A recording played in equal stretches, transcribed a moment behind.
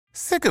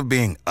Sick of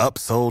being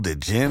upsold at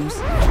gyms?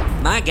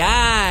 My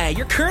guy,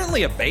 you're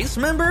currently a base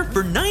member?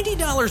 For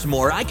 $90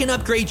 more, I can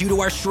upgrade you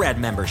to our Shred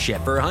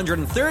membership. For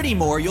 $130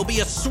 more, you'll be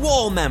a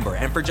Swole member.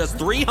 And for just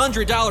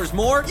 $300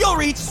 more, you'll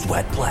reach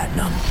Sweat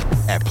Platinum.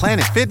 At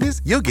Planet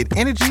Fitness, you'll get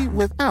energy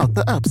without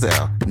the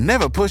upsell.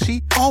 Never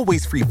pushy,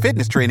 always free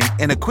fitness training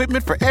and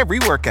equipment for every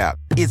workout.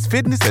 It's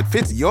fitness that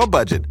fits your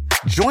budget.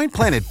 Join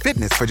Planet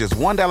Fitness for just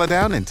 $1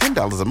 down and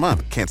 $10 a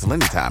month. Cancel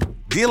anytime.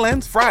 Deal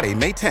ends Friday,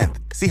 May 10th.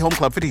 See Home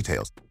Club for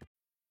details.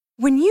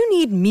 When you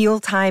need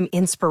mealtime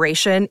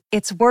inspiration,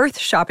 it's worth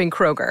shopping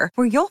Kroger,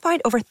 where you'll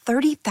find over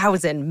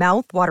 30,000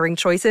 mouth-watering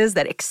choices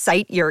that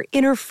excite your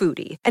inner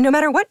foodie. And no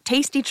matter what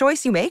tasty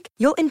choice you make,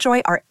 you'll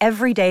enjoy our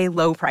everyday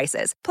low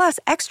prices, plus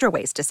extra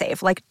ways to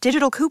save, like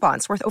digital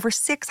coupons worth over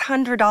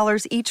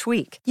 $600 each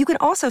week. You can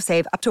also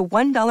save up to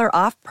 $1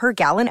 off per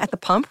gallon at the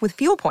pump with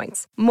fuel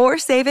points. More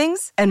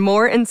savings and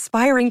more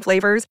inspiring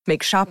flavors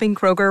make shopping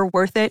Kroger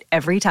worth it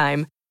every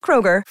time.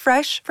 Kroger,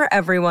 fresh for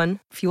everyone.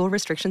 Fuel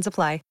restrictions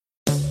apply.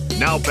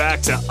 Now back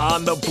to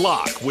On the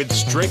Block with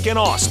Strick and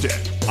Austin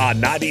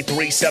on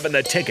 93.7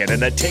 The Ticket and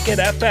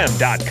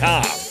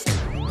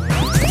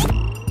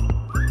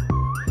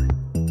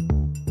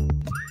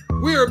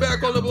theticketfm.com. We are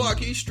back on the block.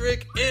 He's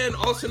Strick and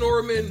Austin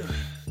Orman.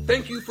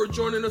 Thank you for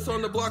joining us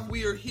on the block.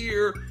 We are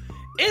here,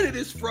 and it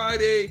is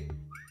Friday.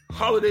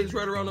 Holidays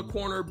right around the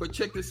corner, but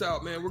check this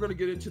out, man. We're going to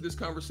get into this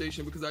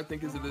conversation because I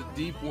think it's a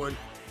deep one.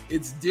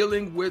 It's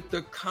dealing with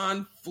the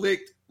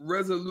conflict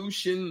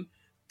resolution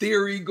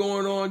theory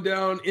going on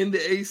down in the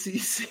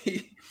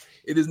ACC.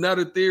 It is not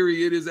a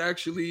theory. It is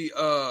actually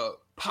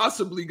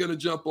possibly going to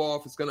jump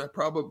off. It's going to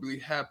probably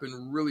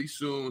happen really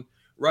soon.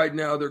 Right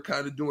now, they're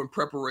kind of doing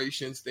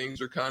preparations. Things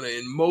are kind of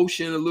in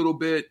motion a little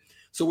bit.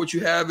 So what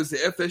you have is the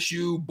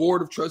FSU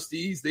Board of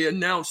Trustees. They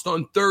announced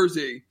on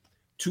Thursday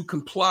to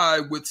comply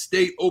with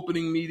state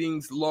opening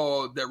meetings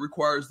law that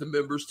requires the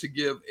members to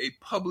give a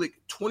public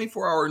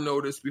 24-hour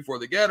notice before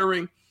the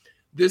gathering.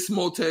 This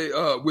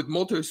with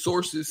multi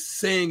sources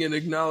saying and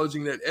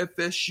acknowledging that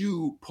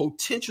FSU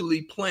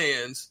potentially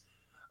plans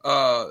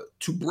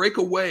to break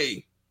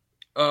away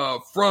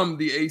from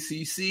the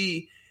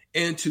ACC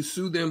and to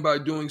sue them by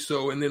doing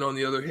so. And then on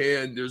the other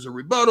hand, there's a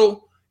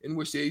rebuttal in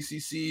which the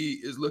ACC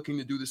is looking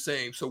to do the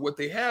same. So what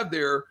they have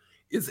there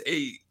is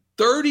a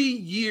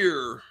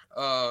 30-year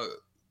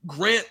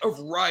grant of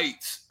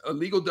rights, a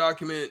legal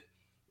document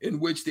in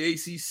which the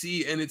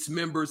ACC and its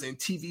members and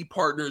TV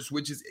partners,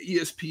 which is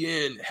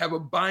ESPN, have a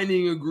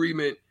binding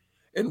agreement,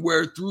 and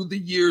where through the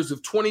years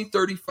of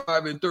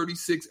 2035 and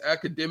 36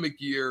 academic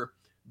year,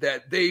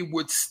 that they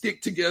would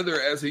stick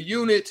together as a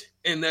unit,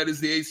 and that is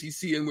the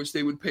ACC, in which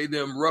they would pay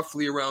them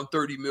roughly around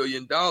 $30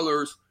 million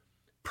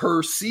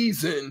per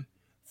season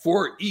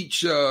for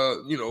each,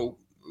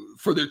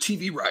 for their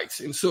TV rights.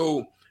 And so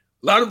a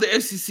lot of the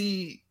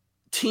SEC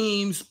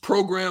teams,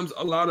 programs,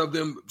 a lot of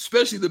them,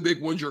 especially the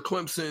big ones, your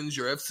Clemsons,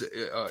 your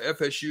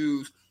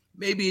FSUs,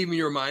 maybe even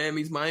your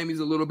Miamis. Miami's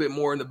a little bit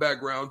more in the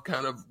background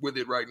kind of with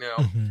it right now.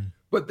 Mm-hmm.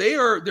 But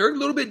they're a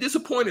little bit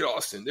disappointed,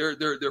 Austin.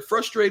 They're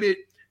frustrated.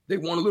 They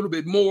want a little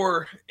bit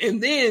more.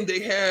 And then they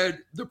had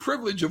the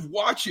privilege of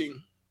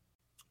watching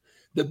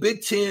the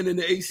Big Ten and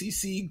the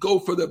ACC go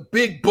for the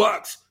big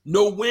bucks,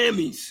 no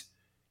whammies.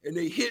 And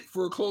they hit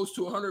for close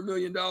to $100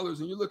 million. And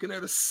you're looking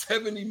at a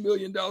 $70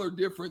 million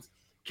difference.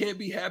 Can't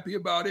be happy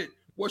about it.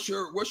 What's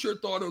your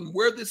thought on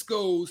where this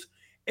goes?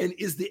 And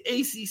is the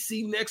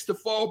ACC next to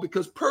fall?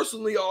 Because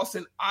personally,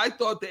 Austin, I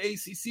thought the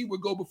ACC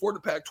would go before the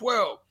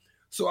Pac-12.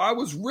 So I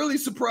was really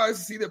surprised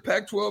to see the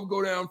Pac-12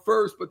 go down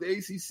first. But the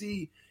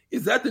ACC,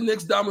 is that the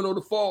next domino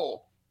to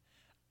fall?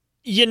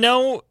 You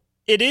know,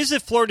 it is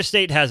if Florida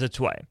State has its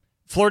way.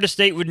 Florida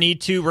State would need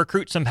to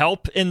recruit some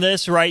help in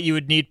this, right? You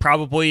would need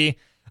probably,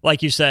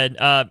 like you said,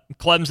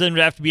 Clemson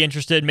would have to be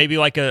interested, maybe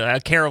like a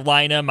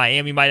Carolina.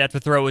 Miami might have to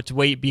throw its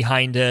weight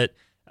behind it.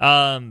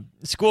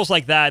 Schools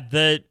like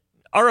that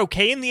are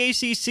okay in the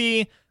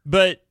ACC,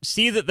 but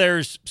see that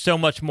there's so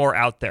much more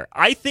out there.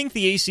 I think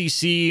the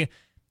ACC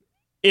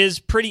is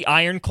pretty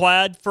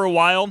ironclad for a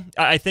while.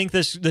 I think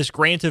this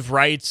grant of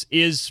rights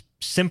is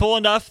simple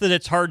enough that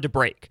it's hard to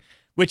break,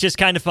 which is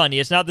kind of funny.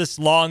 It's not this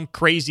long,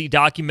 crazy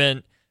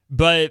document,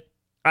 but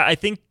I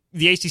think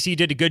the ACC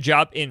did a good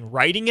job in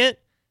writing it,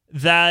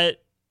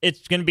 that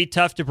it's going to be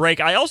tough to break.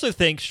 I also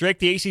think, Strick,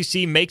 the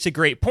ACC makes a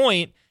great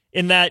point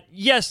in that,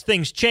 yes,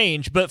 things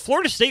change, but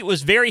Florida State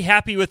was very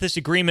happy with this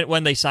agreement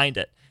when they signed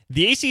it.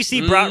 The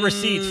ACC brought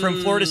receipts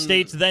from Florida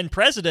State's then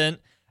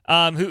president,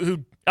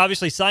 who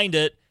obviously signed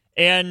it,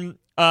 and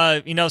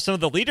some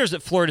of the leaders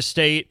at Florida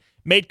State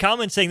made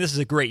comments saying this is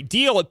a great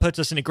deal. It puts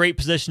us in a great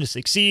position to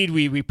succeed.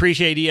 We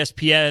appreciate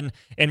ESPN,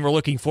 and we're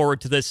looking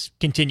forward to this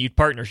continued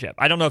partnership.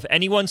 I don't know if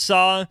anyone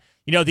saw,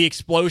 the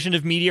explosion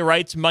of media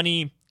rights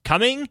money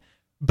coming,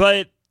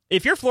 but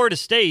if you're Florida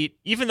State,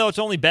 even though it's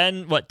only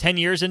been, 10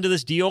 years into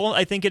this deal,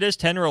 I think it is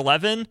 10 or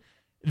 11,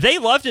 they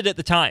loved it at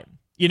the time.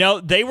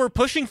 They were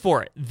pushing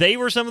for it. They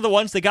were some of the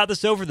ones that got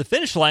this over the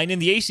finish line, and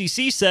the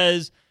ACC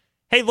says,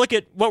 hey, look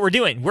at what we're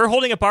doing. We're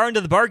holding up our end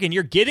of the bargain.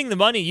 You're getting the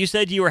money. You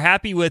said you were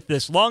happy with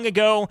this long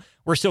ago.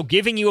 We're still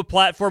giving you a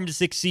platform to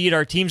succeed.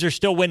 Our teams are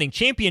still winning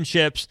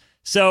championships.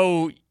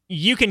 So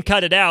you can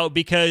cut it out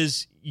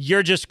because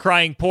you're just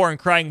crying poor and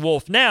crying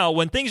wolf now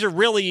when things are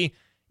really,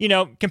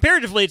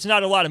 comparatively, it's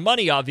not a lot of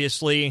money,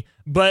 obviously,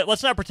 but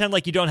let's not pretend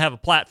like you don't have a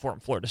platform,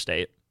 Florida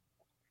State.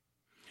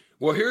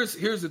 Well, here's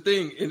the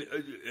thing, and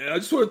I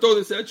just want to throw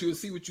this at you and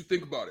see what you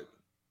think about it.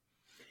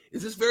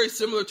 Is this very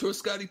similar to a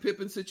Scottie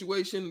Pippen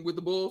situation with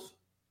the Bulls?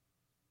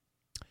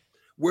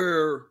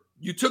 Where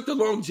you took the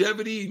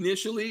longevity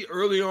initially,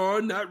 early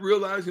on, not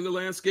realizing the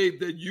landscape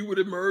that you would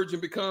emerge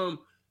and become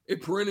a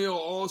perennial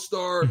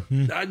all-star,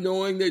 not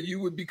knowing that you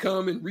would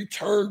become and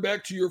return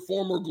back to your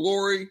former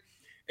glory,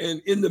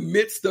 and in the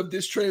midst of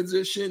this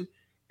transition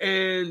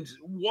and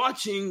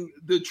watching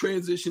the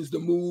transitions, the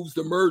moves,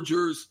 the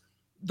mergers,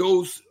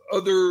 those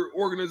other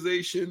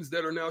organizations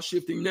that are now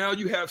shifting. Now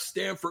you have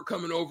Stanford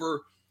coming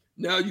over.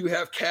 Now you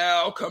have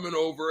Cal coming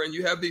over, and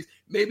you have these.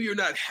 Maybe you're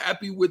not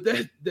happy with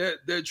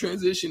that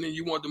transition, and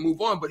you want to move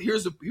on. But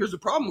here's the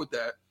problem with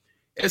that: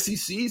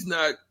 SEC's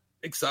not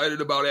excited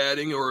about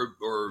adding or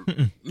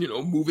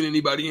moving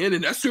anybody in,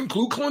 and that's to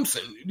include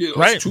Clemson.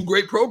 Right. It's two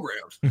great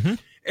programs.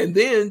 And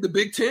then the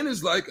Big Ten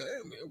is like, hey,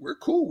 man, we're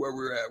cool where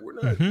we're at.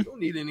 We're not. We don't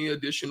need any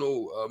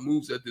additional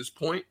moves at this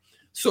point.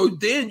 So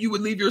then you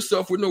would leave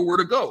yourself with nowhere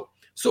to go.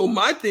 So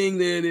my thing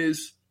then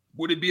is,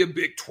 would it be a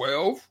Big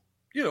 12?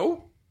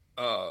 The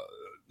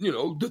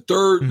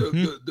third,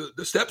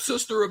 the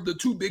stepsister of the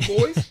two big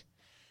boys.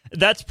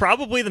 That's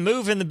probably the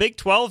move, and the Big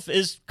 12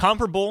 is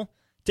comparable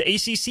to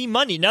ACC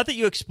money. Not that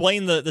you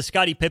explain the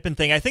Scottie Pippen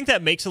thing. I think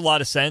that makes a lot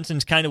of sense and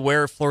it's kind of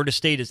where Florida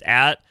State is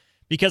at,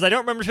 because I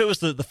don't remember if it was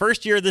the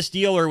first year of this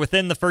deal or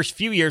within the first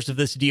few years of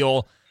this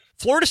deal.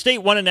 Florida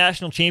State won a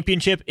national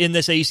championship in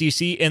this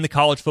ACC in the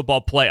college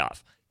football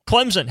playoff.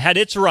 Clemson had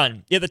its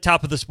run at the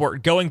top of the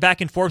sport, going back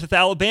and forth with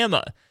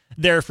Alabama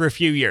there for a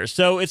few years.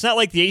 So it's not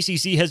like the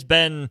ACC has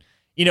been,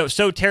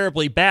 so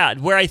terribly bad.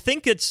 Where I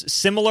think it's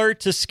similar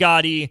to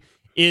Scotty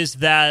is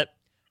that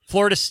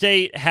Florida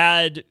State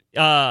had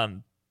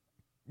to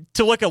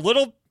look a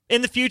little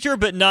in the future,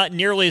 but not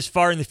nearly as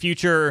far in the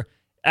future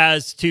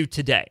as to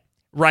today,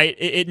 right?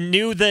 It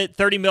knew that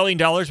 $30 million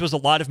was a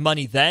lot of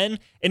money then,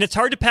 and it's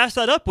hard to pass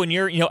that up when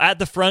you're, at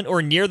the front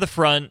or near the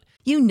front.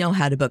 You know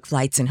how to book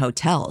flights and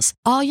hotels.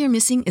 All you're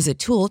missing is a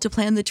tool to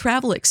plan the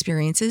travel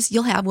experiences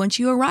you'll have once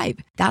you arrive.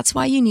 That's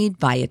why you need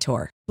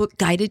Viator. Book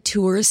guided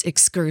tours,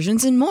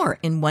 excursions, and more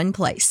in one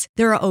place.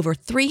 There are over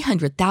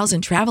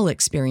 300,000 travel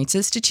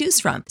experiences to choose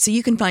from, so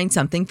you can find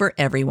something for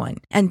everyone.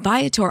 And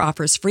Viator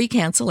offers free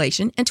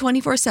cancellation and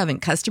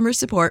 24/7 customer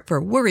support for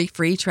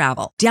worry-free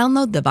travel.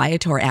 Download the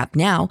Viator app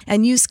now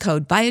and use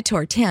code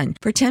Viator10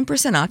 for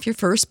 10% off your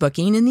first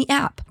booking in the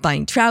app.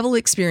 Find travel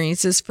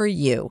experiences for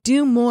you.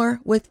 Do more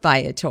with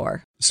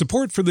Viator.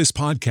 Support for this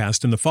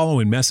podcast and the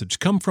following message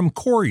come from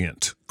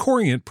Corient.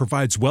 Corient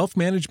provides wealth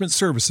management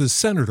services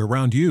centered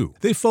around you.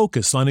 They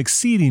focus on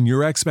exceeding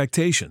your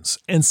expectations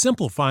and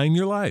simplifying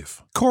your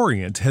life.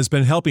 Corient has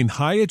been helping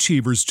high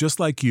achievers just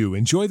like you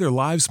enjoy their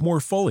lives more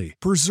fully,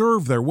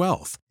 preserve their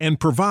wealth, and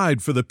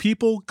provide for the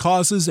people,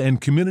 causes,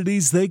 and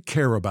communities they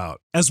care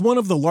about. As one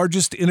of the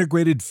largest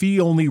integrated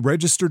fee-only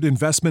registered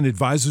investment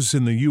advisors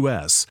in the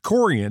U.S.,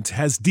 Corient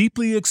has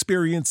deeply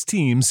experienced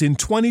teams in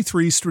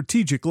 23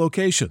 strategic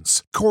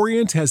locations.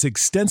 Corient has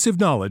extensive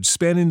knowledge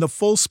spanning the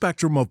full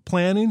spectrum of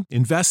planning,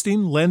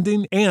 investing,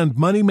 lending, and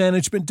money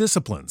management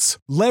disciplines.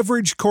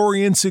 Leverage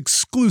Corient's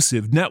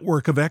exclusive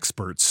network of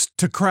experts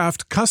to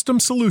craft custom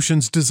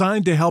solutions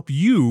designed to help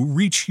you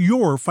reach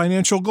your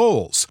financial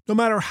goals, no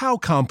matter how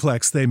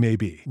complex they may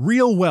be.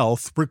 Real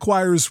wealth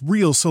requires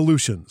real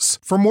solutions.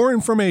 For more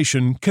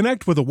information,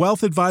 connect with a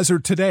wealth advisor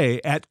today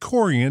at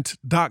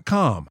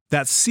Corient.com.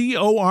 That's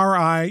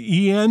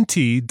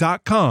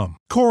Corient.com.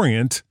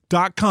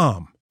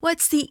 Corient.com.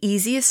 What's the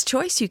easiest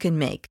choice you can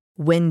make?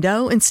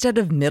 Window instead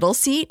of middle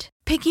seat?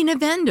 Picking a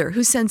vendor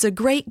who sends a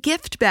great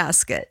gift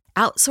basket?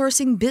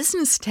 Outsourcing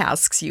business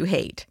tasks you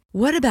hate?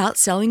 What about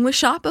selling with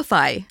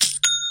Shopify?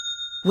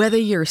 Whether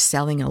you're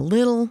selling a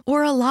little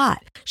or a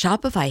lot,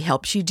 Shopify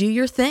helps you do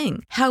your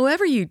thing,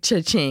 however you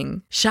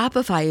cha-ching.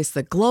 Shopify is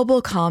the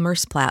global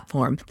commerce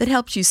platform that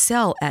helps you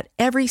sell at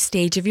every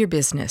stage of your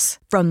business.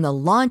 From the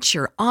launch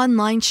your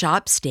online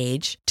shop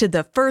stage to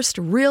the first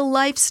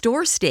real-life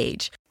store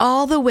stage,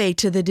 all the way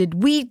to the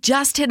did we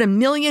just hit 1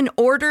 million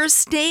orders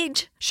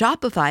stage.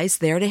 Shopify's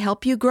there to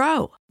help you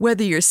grow.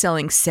 Whether you're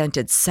selling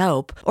scented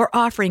soap or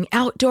offering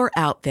outdoor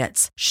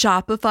outfits,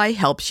 Shopify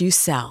helps you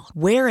sell.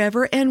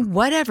 Wherever and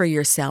whatever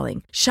you're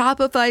selling,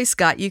 Shopify's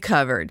got you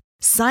covered.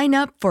 Sign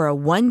up for a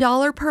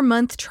 $1 per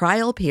month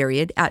trial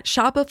period at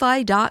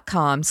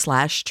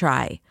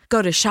shopify.com/try.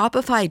 Go to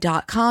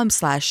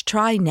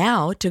shopify.com/try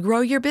now to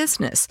grow your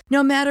business,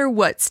 no matter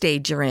what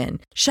stage you're in.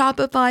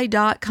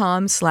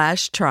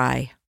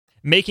 Shopify.com/try.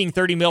 Making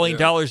 $30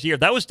 million a year.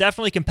 That was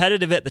definitely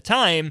competitive at the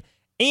time.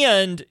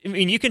 And, I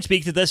mean, you can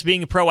speak to this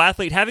being a pro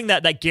athlete, having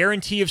that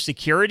guarantee of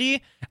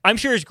security, I'm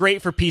sure is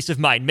great for peace of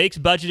mind, makes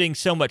budgeting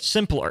so much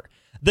simpler.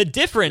 The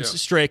difference,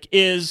 Strick,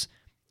 is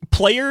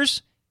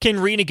players can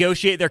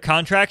renegotiate their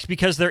contracts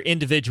because they're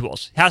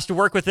individuals. It has to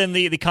work within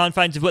the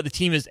confines of what the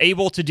team is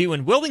able to do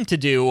and willing to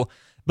do,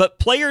 but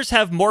players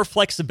have more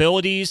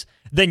flexibilities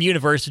than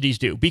universities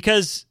do,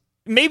 because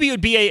maybe it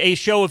would be a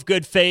show of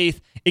good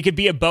faith. It could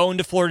be a bone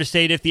to Florida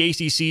State if the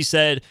ACC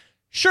said,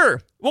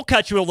 sure, we'll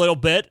cut you a little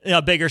bit,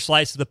 a bigger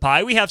slice of the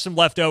pie. We have some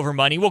leftover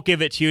money. We'll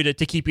give it to you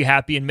to keep you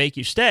happy and make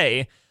you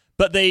stay.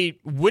 But they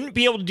wouldn't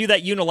be able to do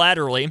that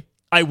unilaterally,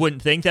 I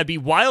wouldn't think. That'd be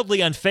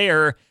wildly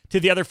unfair to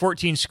the other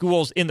 14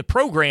 schools in the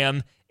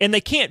program, and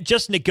they can't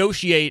just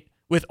negotiate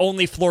with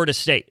only Florida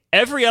State.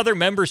 Every other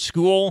member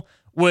school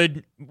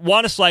would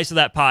want a slice of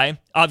that pie,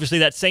 obviously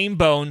that same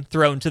bone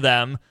thrown to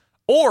them,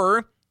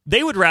 or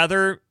they would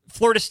rather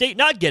Florida State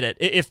not get it.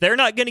 If they're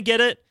not going to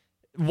get it,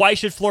 why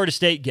should Florida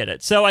State get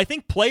it? So I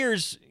think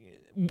players,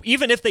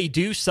 even if they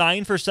do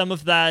sign for some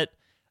of that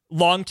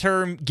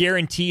long-term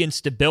guarantee and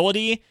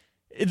stability,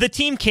 the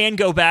team can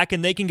go back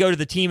and they can go to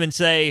the team and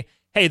say,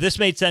 hey, this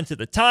made sense at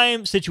the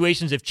time.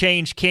 Situations have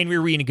changed. Can we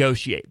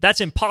renegotiate?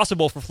 That's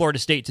impossible for Florida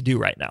State to do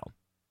right now.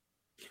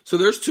 So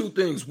there's two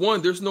things.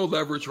 One, there's no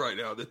leverage right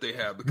now that they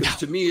have, because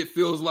to me, it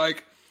feels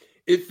like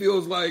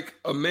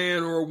a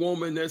man or a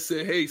woman that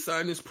said, hey,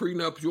 sign this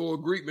prenuptial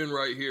agreement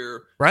right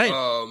here. Right.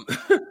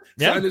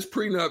 Sign this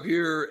prenup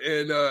here.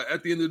 And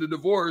at the end of the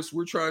divorce,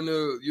 we're trying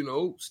to,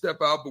 step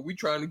out, but we're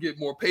trying to get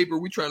more paper.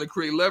 We're trying to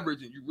create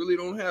leverage, and you really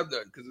don't have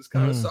that because it's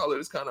kind of solid.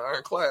 It's kind of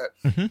ironclad.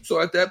 Mm-hmm.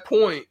 So at that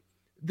point,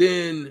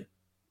 then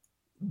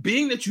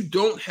being that you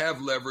don't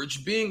have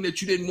leverage, being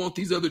that you didn't want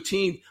these other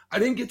teams, I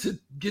didn't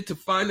get to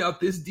find out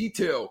this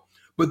detail,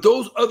 but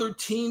those other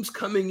teams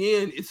coming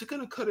in, is it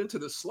going to cut into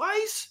the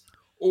slice,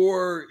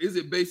 or is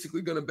it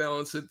basically going to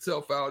balance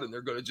itself out and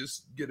they're going to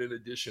just get an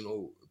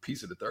additional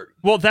piece of the 30?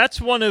 Well, that's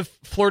one of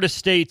Florida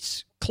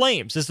State's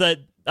claims, is that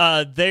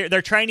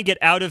they're trying to get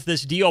out of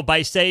this deal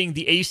by saying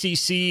the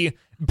ACC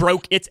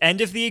broke its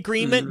end of the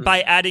agreement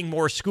by adding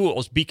more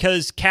schools,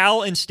 because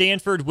Cal and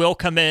Stanford will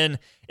come in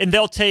and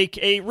they'll take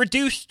a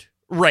reduced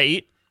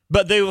rate,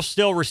 but they will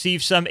still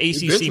receive some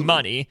ACC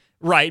money,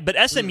 right? But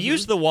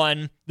SMU's the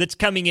one that's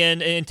coming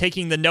in and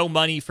taking the no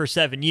money for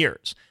 7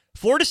 years.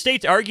 Florida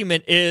State's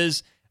argument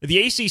is the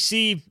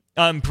ACC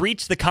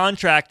breached the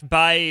contract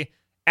by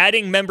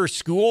adding member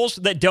schools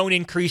that don't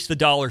increase the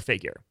dollar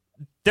figure.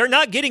 They're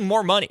not getting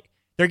more money.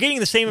 They're getting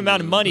the same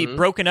amount of money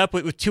broken up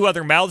with two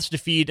other mouths to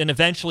feed and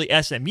eventually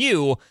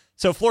SMU.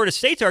 So Florida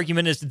State's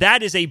argument is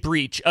that is a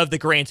breach of the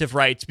grant of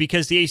rights,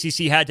 because the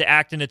ACC had to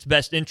act in its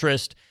best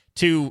interest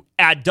to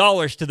add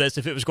dollars to this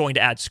if it was going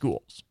to add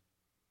schools.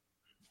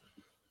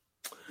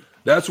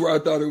 That's where I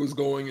thought it was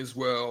going as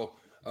well.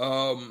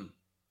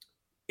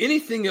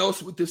 Anything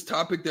else with this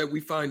topic that we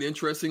find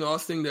interesting,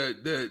 Austin,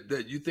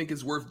 that you think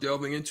is worth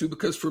delving into?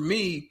 Because for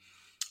me,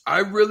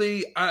 I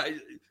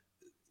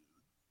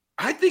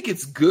think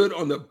it's good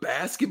on the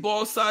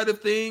basketball side of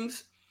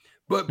things,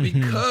 but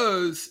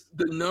because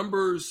the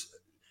numbers,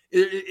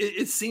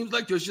 it seems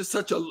like there's just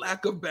such a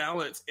lack of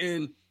balance.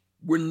 And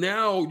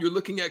you're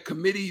looking at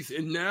committees,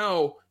 and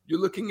now you're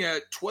looking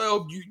at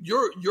 12.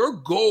 Your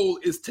goal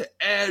is to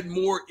add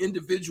more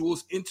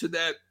individuals into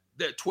that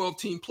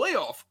 12-team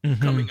playoff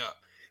coming up,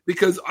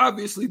 because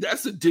obviously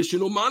that's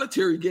additional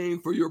monetary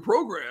gain for your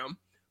program.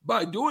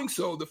 By doing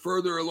so, the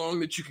further along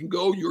that you can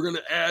go, you're going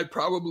to add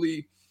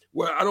probably,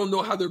 well, I don't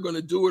know how they're going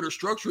to do it or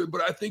structure it,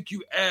 but I think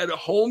you add a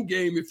home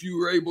game if you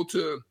were able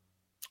to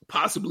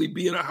possibly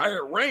be in a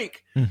higher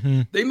rank.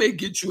 They may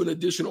get you an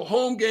additional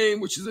home game,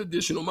 which is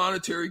additional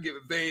monetary, give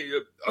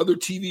other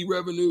TV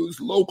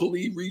revenues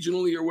locally,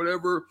 regionally, or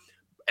whatever,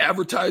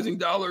 advertising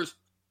dollars.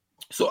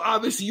 So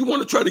obviously you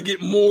want to try to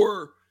get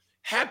more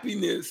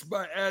happiness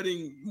by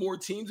adding more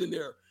teams in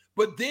there.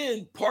 But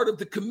then part of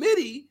the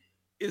committee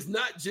is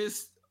not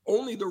just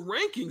only the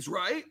rankings,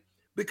 right?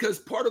 Because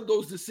part of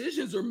those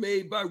decisions are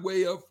made by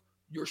way of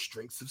your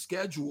strengths of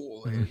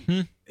schedule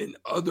and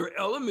other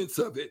elements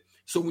of it.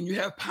 So when you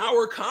have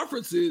power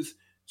conferences,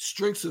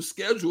 strengths of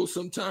schedule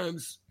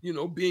sometimes,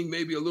 being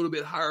maybe a little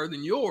bit higher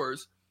than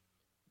yours,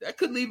 that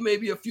could leave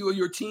maybe a few of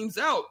your teams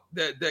out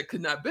that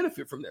could not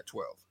benefit from that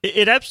 12.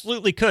 It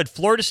absolutely could.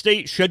 Florida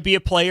State should be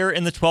a player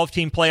in the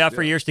 12-team playoff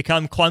for years to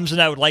come. Clemson,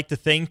 I would like to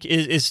think,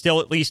 is still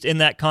at least in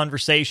that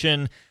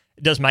conversation.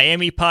 Does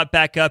Miami pop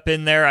back up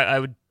in there? I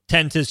would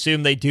tend to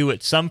assume they do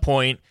at some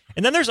point.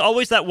 And then there's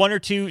always that one or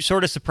two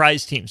sort of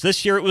surprise teams.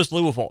 This year it was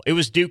Louisville. It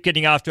was Duke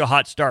getting off to a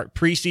hot start.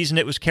 Preseason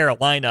it was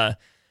Carolina.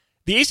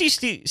 The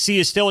ACC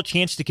is still a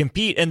chance to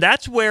compete, and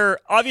that's where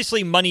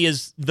obviously money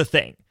is the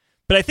thing.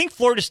 But I think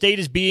Florida State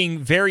is being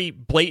very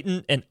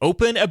blatant and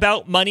open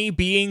about money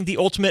being the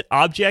ultimate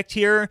object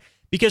here,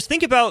 because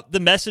think about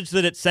the message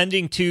that it's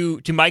sending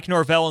to Mike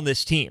Norvell and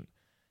this team.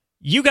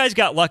 You guys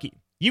got lucky.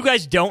 You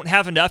guys don't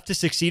have enough to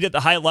succeed at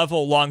the high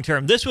level long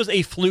term. This was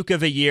a fluke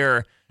of a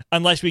year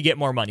unless we get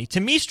more money. To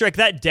me, Strick,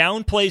 that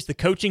downplays the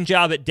coaching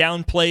job. It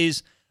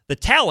downplays the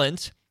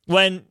talent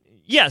when,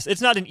 yes, it's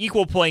not an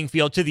equal playing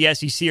field to the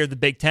SEC or the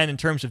Big Ten in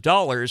terms of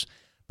dollars,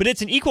 but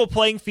it's an equal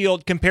playing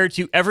field compared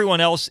to everyone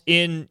else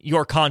in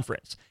your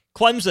conference.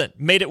 Clemson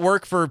made it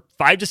work for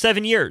 5 to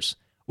 7 years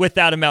with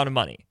that amount of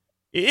money.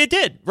 It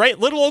did, right?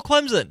 Little old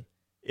Clemson.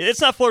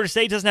 It's not Florida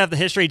State. It doesn't have the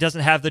history. It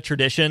doesn't have the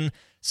tradition.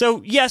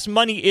 So, yes,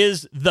 money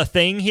is the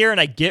thing here, and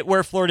I get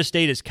where Florida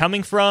State is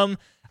coming from.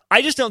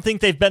 I just don't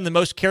think they've been the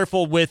most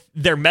careful with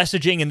their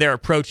messaging and their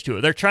approach to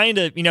it. They're trying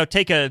to,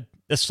 take a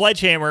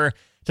sledgehammer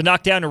to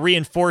knock down a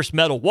reinforced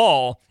metal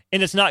wall,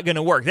 and it's not going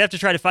to work. They have to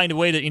try to find a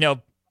way to,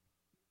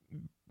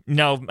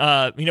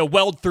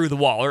 weld through the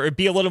wall or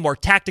be a little more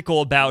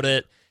tactical about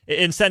it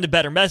and send a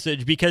better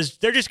message, because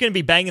they're just going to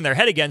be banging their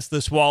head against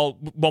this wall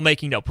while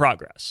making no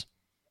progress.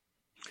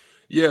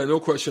 Yeah, no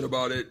question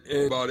about it.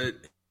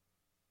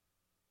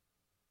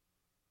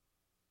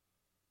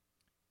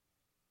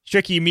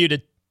 Stricky, you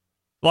muted.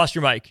 Lost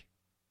your mic.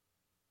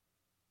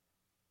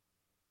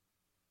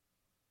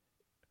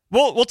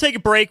 We'll take a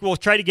break. We'll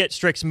try to get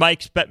Strick's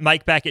mic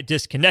back at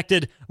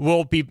disconnected.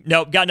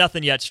 Got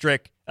nothing yet,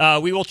 Strick.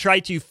 We will try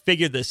to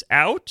figure this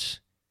out.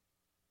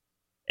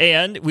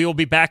 And we will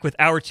be back with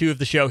hour 2 of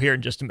the show here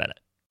in just a minute.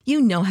 You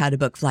know how to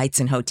book flights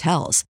and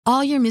hotels.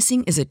 All you're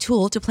missing is a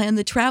tool to plan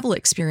the travel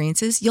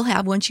experiences you'll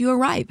have once you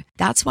arrive.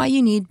 That's why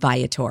you need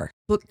Viator.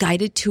 Book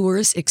guided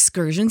tours,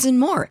 excursions, and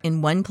more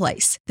in one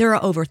place. There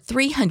are over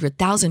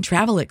 300,000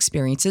 travel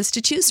experiences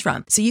to choose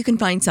from, so you can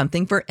find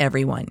something for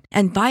everyone.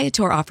 And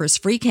Viator offers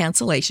free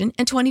cancellation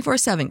and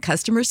 24/7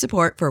 customer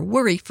support for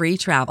worry-free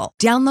travel.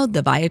 Download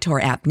the Viator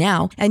app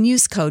now and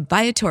use code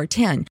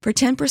Viator10 for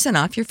 10%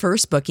 off your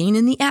first booking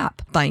in the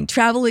app. Find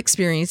travel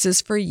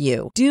experiences for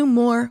you. Do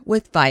more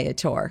with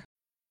Viator.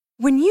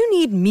 When you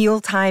need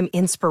mealtime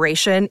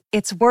inspiration,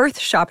 it's worth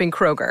shopping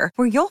Kroger,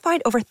 where you'll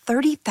find over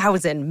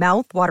 30,000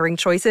 mouth-watering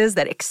choices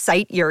that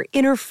excite your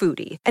inner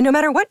foodie. And no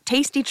matter what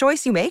tasty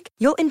choice you make,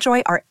 you'll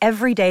enjoy our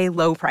everyday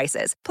low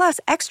prices, plus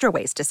extra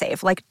ways to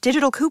save, like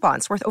digital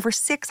coupons worth over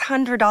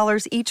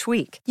 $600 each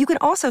week. You can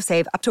also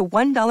save up to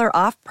 $1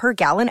 off per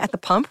gallon at the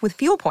pump with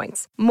fuel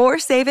points. More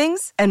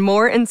savings and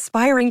more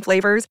inspiring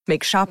flavors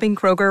make shopping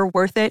Kroger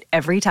worth it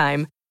every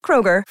time.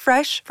 Kroger,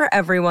 fresh for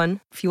everyone.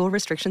 Fuel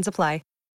restrictions apply.